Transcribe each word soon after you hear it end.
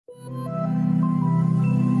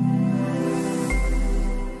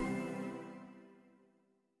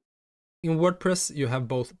In WordPress, you have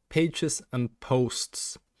both pages and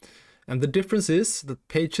posts. And the difference is that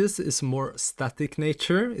pages is more static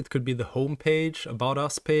nature. It could be the home page, about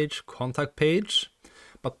us page, contact page.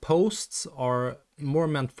 But posts are more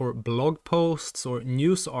meant for blog posts or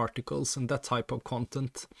news articles and that type of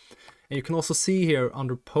content. And you can also see here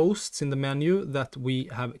under posts in the menu that we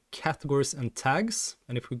have categories and tags.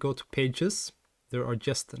 And if we go to pages, there are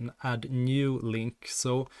just an add new link.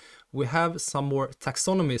 So we have some more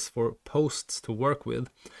taxonomies for posts to work with.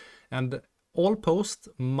 And all posts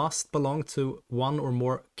must belong to one or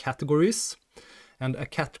more categories. And a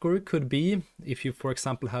category could be, if you, for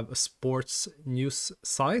example, have a sports news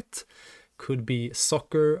site, could be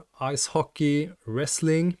soccer, ice hockey,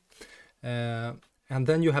 wrestling. And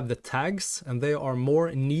then you have the tags, and they are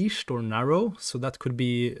more niched or narrow. So that could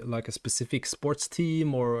be like a specific sports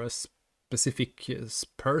team or a specific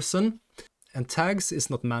person. And tags is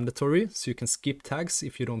not mandatory, so you can skip tags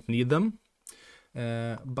if you don't need them.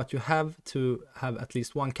 But you have to have at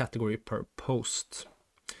least one category per post.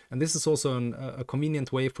 And this is also a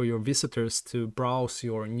convenient way for your visitors to browse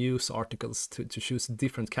your news articles, to choose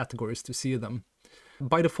different categories to see them.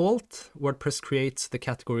 By default, WordPress creates the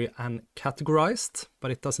category uncategorized,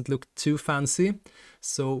 but it doesn't look too fancy.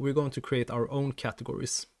 So we're going to create our own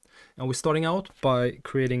categories. And we're starting out by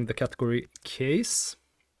creating the category case.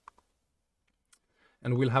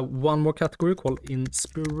 And we'll have one more category called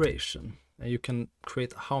inspiration. And you can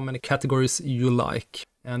create how many categories you like.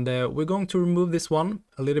 And we're going to remove this one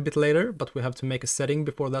a little bit later, but we have to make a setting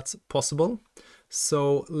before that's possible.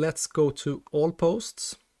 So let's go to all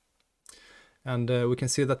posts. And we can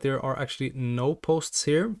see that there are actually no posts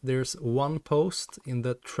here. There's one post in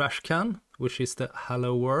the trash can, which is the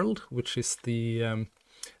hello world, which is the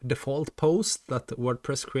default post that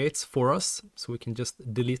WordPress creates for us. So we can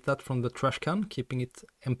just delete that from the trash can, keeping it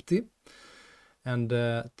empty. And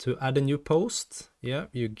to add a new post, yeah,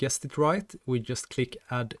 you guessed it right, we just click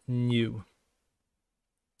add new.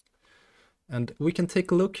 And we can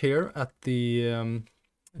take a look here at the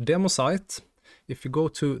demo site. If you go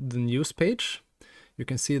to the news page, you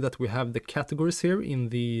can see that we have the categories here in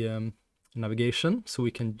the navigation. So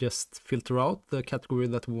we can just filter out the category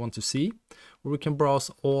that we want to see, or we can browse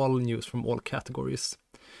all news from all categories.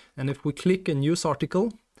 And if we click a news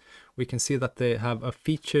article, we can see that they have a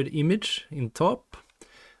featured image in top.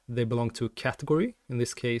 They belong to a category, in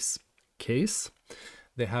this case, case.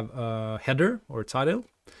 They have a header or a title,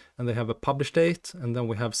 and they have a publish date, and then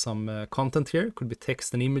we have some content here. Could be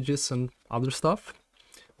text and images and other stuff.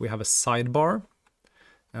 We have a sidebar,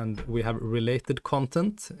 and we have related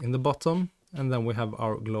content in the bottom, and then we have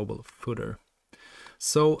our global footer.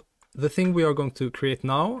 So the thing we are going to create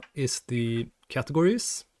now is the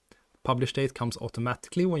categories. Publish date comes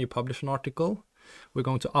automatically when you publish an article. We're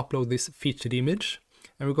going to upload this featured image,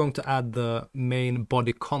 and we're going to add the main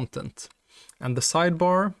body content. And the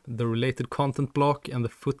sidebar, the related content block, and the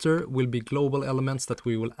footer will be global elements that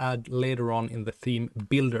we will add later on in the theme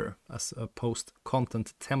builder as a post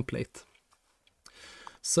content template.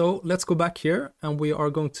 So let's go back here, and we are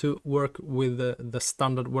going to work with the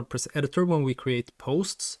standard WordPress editor when we create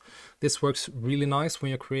posts. This works really nice when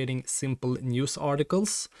you're creating simple news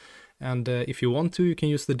articles. And if you want to, you can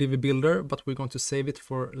use the Divi Builder, but we're going to save it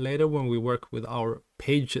for later when we work with our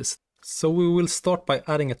pages. So we will start by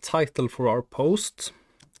adding a title for our post.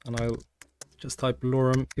 And I'll just type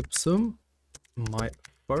lorem ipsum, my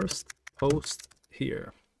first post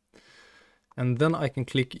here. And then I can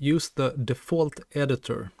click use the default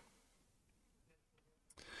editor.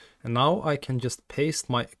 And now I can just paste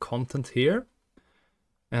my content here.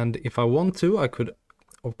 And if I want to, I could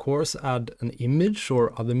of course add an image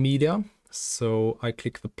or other media. So I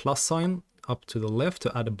click the plus sign up to the left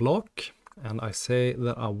to add a block, and I say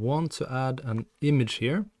that I want to add an image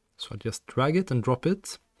here. So I just drag it and drop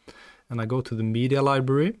it, and I go to the media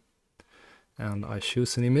library and I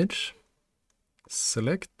choose an image,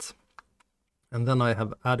 select, and then I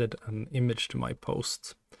have added an image to my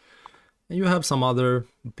post. And you have some other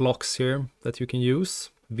blocks here that you can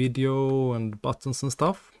use, video and buttons and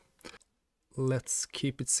stuff. Let's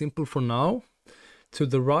keep it simple for now. To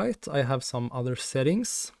the right, I have some other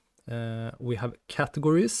settings. We have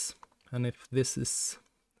categories, and if this is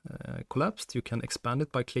collapsed, you can expand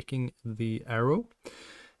it by clicking the arrow.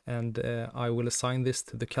 And I will assign this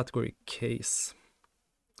to the category case.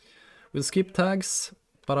 We'll skip tags,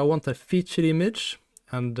 but I want a featured image,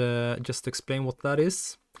 and just to explain what that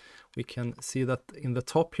is, we can see that in the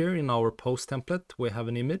top here in our post template, we have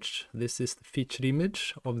an image. This is the featured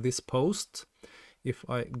image of this post. If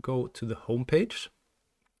I go to the home page,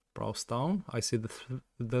 browse down, I see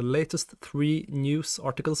the latest 3 news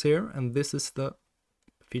articles here, and this is the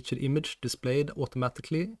featured image displayed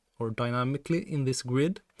automatically or dynamically in this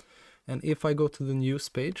grid. And if I go to the news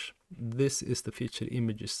page, this is the featured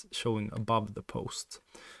images showing above the post.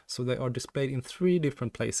 So they are displayed in 3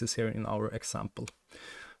 different places here in our example.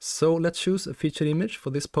 So let's choose a featured image for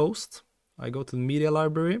this post. I go to the media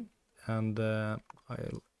library and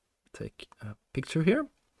I'll take a picture here.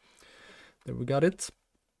 There we got it.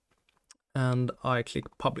 And I click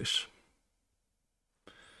publish.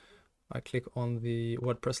 I click on the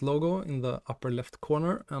WordPress logo in the upper left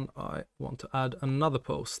corner and I want to add another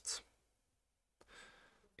post.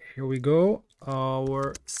 Here we go,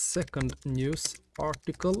 our second news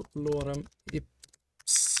article, lorem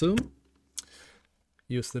ipsum.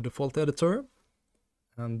 Use the default editor.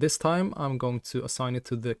 And this time I'm going to assign it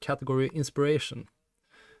to the category inspiration.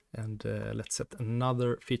 And let's set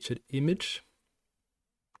another featured image.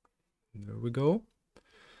 There we go.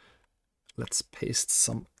 Let's paste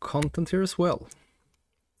some content here as well.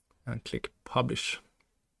 And click publish.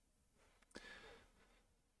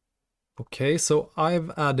 Okay, so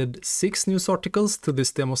I've added 6 news articles to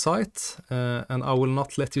this demo site, and I will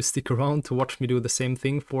not let you stick around to watch me do the same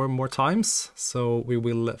thing 4 more times. So we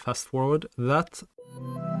will fast forward that.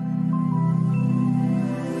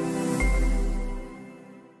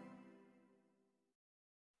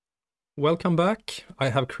 Welcome back. I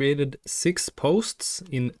have created 6 posts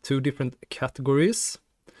in 2 different categories.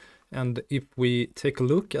 And if we take a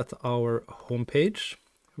look at our homepage,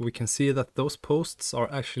 we can see that those posts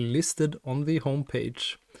are actually listed on the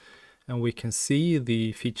homepage. And we can see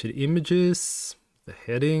the featured images, the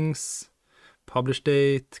headings, publish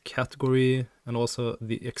date, category, and also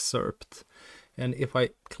the excerpt. And if I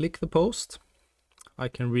click the post, I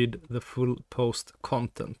can read the full post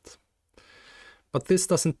content. But this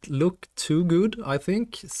doesn't look too good, I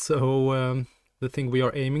think. So the thing we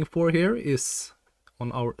are aiming for here is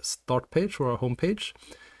on our start page or our homepage.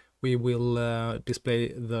 We will display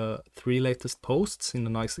the 3 latest posts in a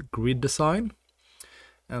nice grid design.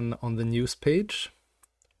 And on the news page,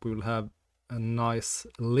 we will have a nice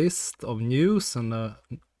list of news and a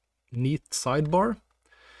neat sidebar.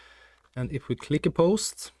 And if we click a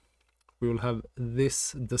post, we will have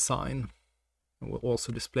this design. And we'll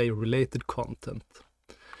also display related content.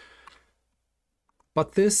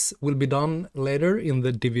 But this will be done later in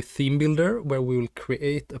the Divi Theme Builder, where we will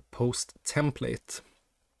create a post template.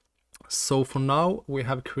 So for now, we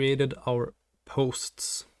have created our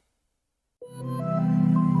posts.